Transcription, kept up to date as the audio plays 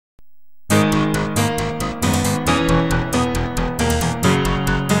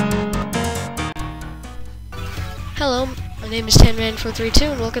name is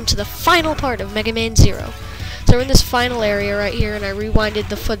 10man432 and welcome to the final part of Megaman Zero. So we're in this final area right here, and I rewinded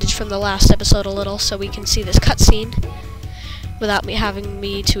the footage from the last episode a little so we can see this cutscene without me having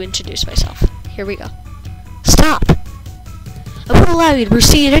to introduce myself. Here we go. Stop! I won't allow you to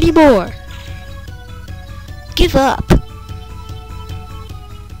proceed anymore! Give up!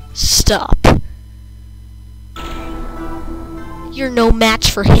 Stop. You're no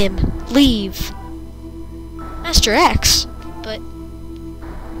match for him. Leave. Master X? But...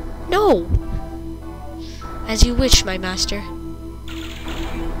 no! As you wish, my master.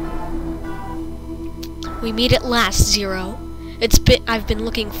 We meet at last, Zero. I've been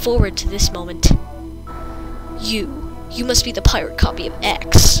looking forward to this moment. You must be the pirate copy of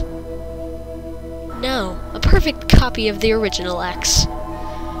X. No, a perfect copy of the original X.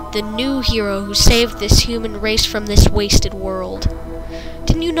 The new hero who saved this human race from this wasted world.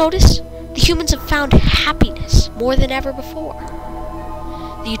 Didn't you notice? The humans have found happiness more than ever before.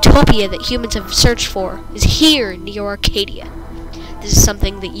 The utopia that humans have searched for is here in Neo Arcadia. This is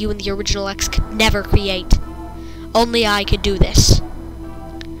something that you and the original X could never create. Only I could do this.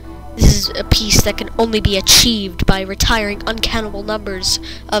 This is a peace that can only be achieved by retiring uncountable numbers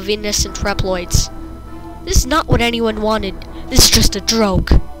of innocent Reploids. This is not what anyone wanted. This is just a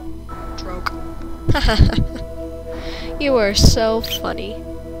joke. You are so funny.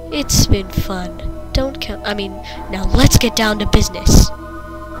 It's been fun. Now let's get down to business.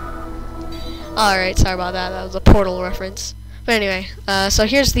 Alright, sorry about that. That was a Portal reference. But anyway, so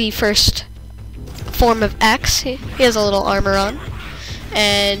here's the first form of X. He has a little armor on.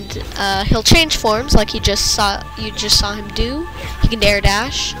 And he'll change forms like you just saw him do. He can air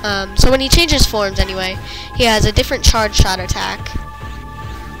dash. So when he changes forms anyway, he has a different charge shot attack.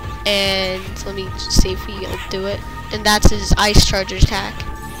 And let me see if he'll do it. And that's his ice charge attack.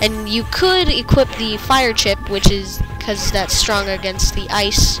 And you could equip the fire chip, which is because that's strong against the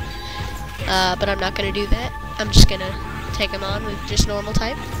ice. But I'm not gonna do that. I'm just gonna take him on with just normal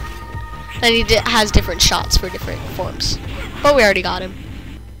type. And he has different shots for different forms. But we already got him.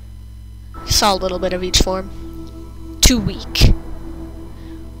 Saw a little bit of each form. Too weak.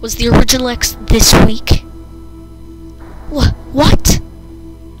 Was the original X this weak? What?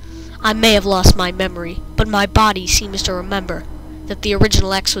 I may have lost my memory, but my body seems to remember that the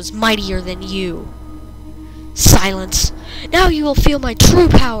original X was mightier than you. Silence. Now you will feel my true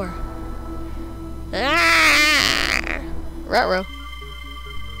power. Ruh-roh.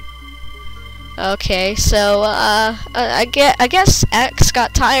 Okay, so, I guess X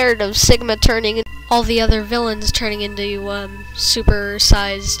got tired of Sigma turning all the other villains turning into,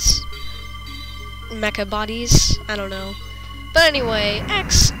 super-sized mecha bodies. I don't know. But anyway,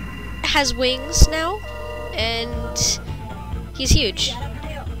 X has wings now, and he's huge.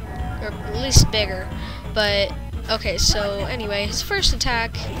 Or at least bigger. But, okay, so anyway, his first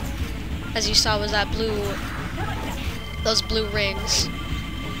attack, as you saw, was those blue rings.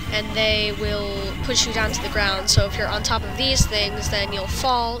 And they will push you down to the ground. So if you're on top of these things, then you'll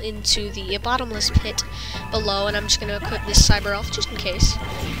fall into the bottomless pit below. And I'm just going to equip this Cyber Elf just in case.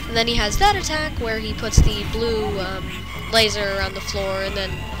 And then he has that attack where he puts the blue laser around the floor, and then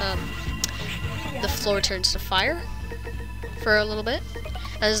the floor turns to fire for a little bit.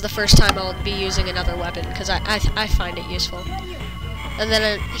 This is the first time I'll be using another weapon because I find it useful. And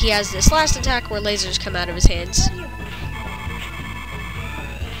then he has this last attack where lasers come out of his hands.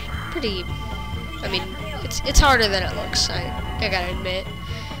 It's harder than it looks, I gotta admit.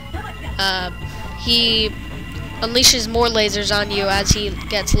 He unleashes more lasers on you as he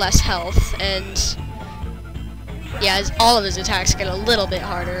gets less health, and yeah, all of his attacks get a little bit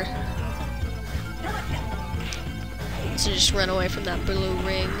harder. So just run away from that blue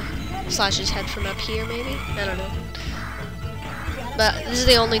ring. Slash his head from up here, maybe? I don't know. But this is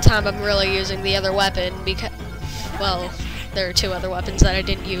the only time I'm really using the other weapon, because, well, there are two other weapons that I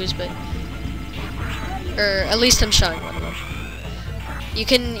didn't use, but... or at least I'm showing one of them. You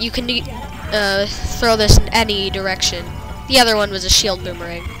can throw this in any direction. The other one was a shield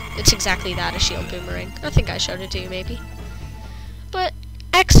boomerang. It's exactly that, a shield boomerang. I think I showed it to you, maybe. But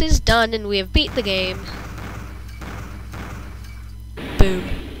X is done, and we have beat the game. Boom.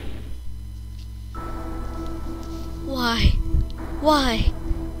 Why?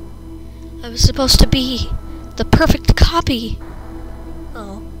 I was supposed to be the perfect copy.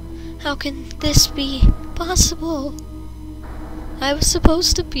 Oh, how can this be possible? I was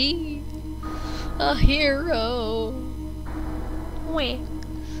supposed to be a hero. Wah.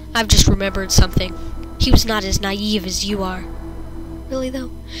 I've just remembered something. He was not as naive as you are. Really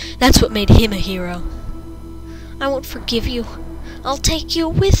though? That's what made him a hero. I won't forgive you. I'll take you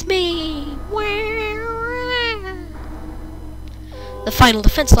with me. The final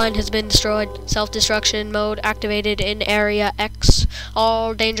defense line has been destroyed. Self-destruction mode activated in Area X.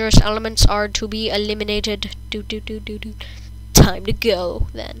 All dangerous elements are to be eliminated. Time to go,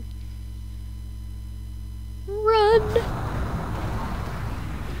 then. Run!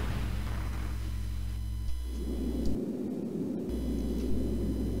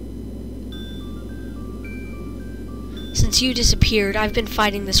 Since you disappeared, I've been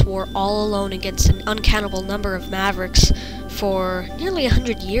fighting this war all alone against an uncountable number of Mavericks for nearly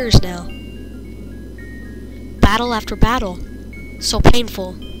 100 years now. Battle after battle. So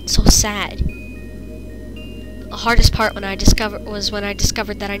painful, so sad. The hardest part was when I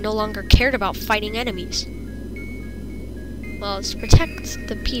discovered that I no longer cared about fighting enemies. Well, it's to protect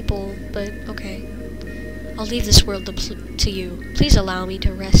the people, but okay. I'll leave this world to you. Please allow me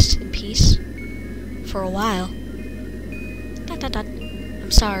to rest in peace. For a while. I'm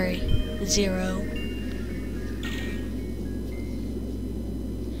sorry, Zero.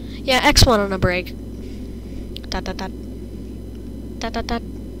 Yeah, X went on a break.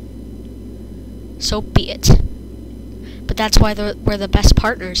 So be it. But that's why we're the best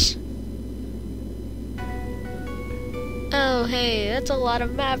partners. Oh, hey, that's a lot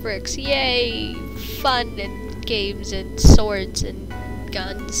of Mavericks. Yay! Fun and games and swords and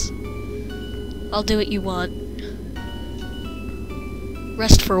guns. I'll do what you want.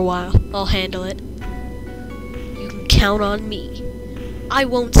 Rest for a while. I'll handle it. You can count on me. I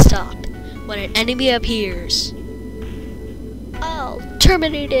won't stop when an enemy appears. I'll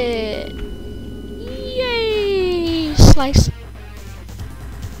terminate it. Yay! Slice.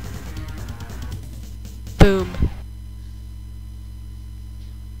 Boom.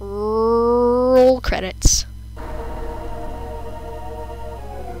 Roll credits.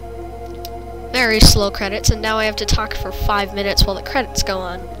 Very slow credits, and now I have to talk for 5 minutes while the credits go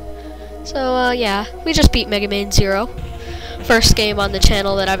on. So, yeah, we just beat Megaman Zero. First game on the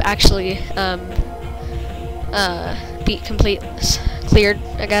channel that I've actually, cleared,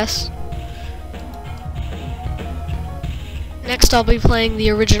 I guess. Next, I'll be playing the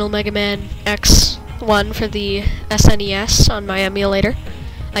original Mega Man X1 for the SNES on my emulator.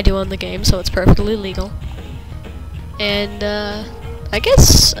 I do own the game, so it's perfectly legal. And, I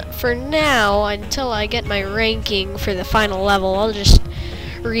guess for now, until I get my ranking for the final level, I'll just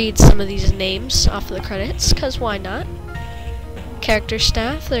read some of these names off of the credits, because why not? Character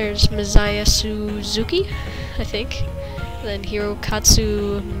staff, there's Masaya Suzuki, I think. Then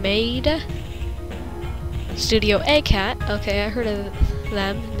Hirokatsu Maeda. Studio A-Cat, okay, I heard of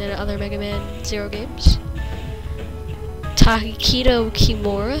them, and then other Mega Man Zero games. Takito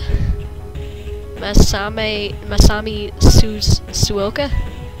Kimura. Masami Suoka,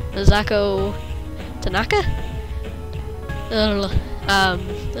 Mazako Tanaka.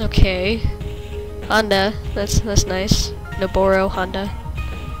 Okay. Honda, that's nice. Noboru Honda.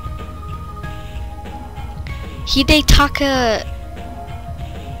 Hidetaka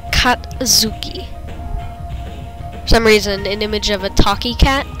Katsuki. For some reason, an image of a talkie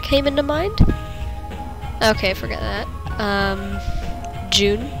cat came into mind. Okay, forget that.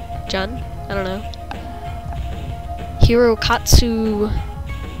 Jun, I don't know. Hirokatsu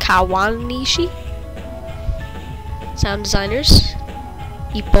Kawanishi. Sound designers.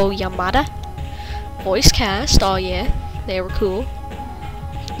 Ippo Yamada. Voice cast, oh yeah, they were cool.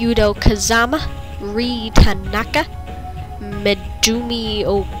 Yudo Kazama. Ri Tanaka. Mejumi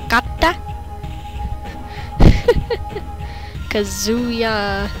Okata.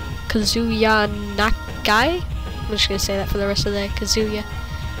 Kazuya Nakai. I'm just gonna say that for the rest of the day. Kazuya.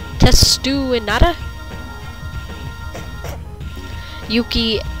 Testu Inada.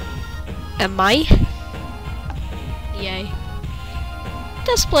 Yuki Amai. Yay.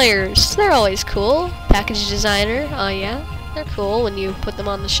 Test players, they're always cool. Package designer, oh yeah, they're cool when you put them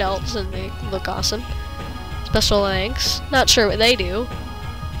on the shelves and they look awesome. Special thanks, not sure what they do,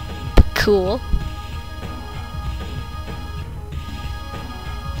 but cool.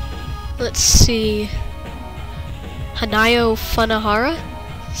 Let's see. Hanayo Funahara.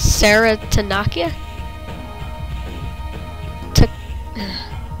 Sarah Tanaka.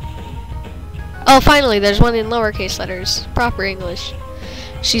 Oh, finally, there's one in lowercase letters. Proper English.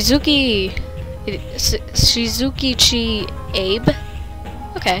 Shizuki Chi Abe.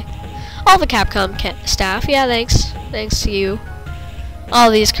 Okay. All the Capcom staff. Yeah, thanks. Thanks to you. All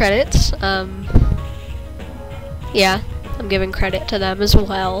these credits. Yeah, I'm giving credit to them as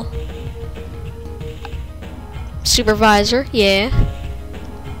well. Supervisor. Yeah.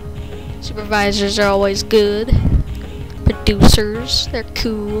 Supervisors are always good. Producers, they're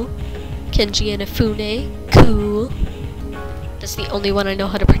cool. Kenji Inafune, cool. That's the only one I know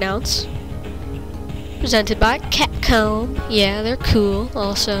how to pronounce. Presented by Capcom. Yeah, they're cool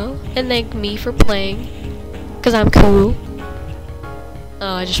also. And thank me for playing. Cause I'm cool.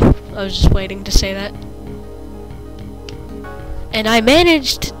 Oh, I was just waiting to say that. And I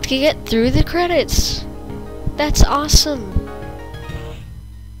managed to get through the credits. That's awesome.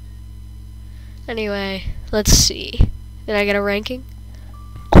 Anyway, let's see. Did I get a ranking?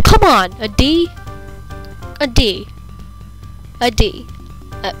 Oh, come on! A D? A D. A D.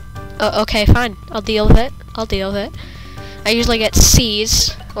 Okay, fine. I'll deal with it. I'll deal with it. I usually get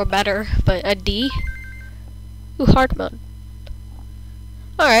C's or better, but a D? Ooh, hard mode.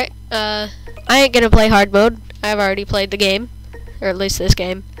 Alright, I ain't gonna play hard mode. I've already played the game. Or at least this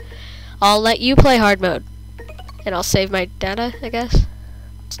game. I'll let you play hard mode. And I'll save my data, I guess.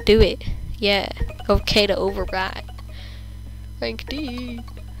 Let's do it. Yeah. Okay to override. Rank D.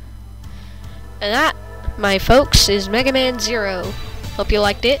 And that, my folks, is Megaman Zero. Hope you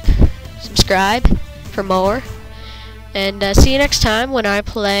liked it. Subscribe for more. And see you next time when I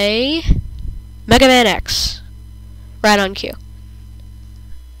play Mega Man X. Right on cue.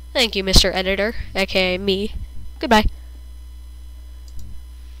 Thank you, Mr. Editor, aka me. Goodbye.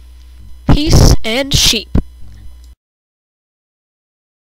 Peace and sheep.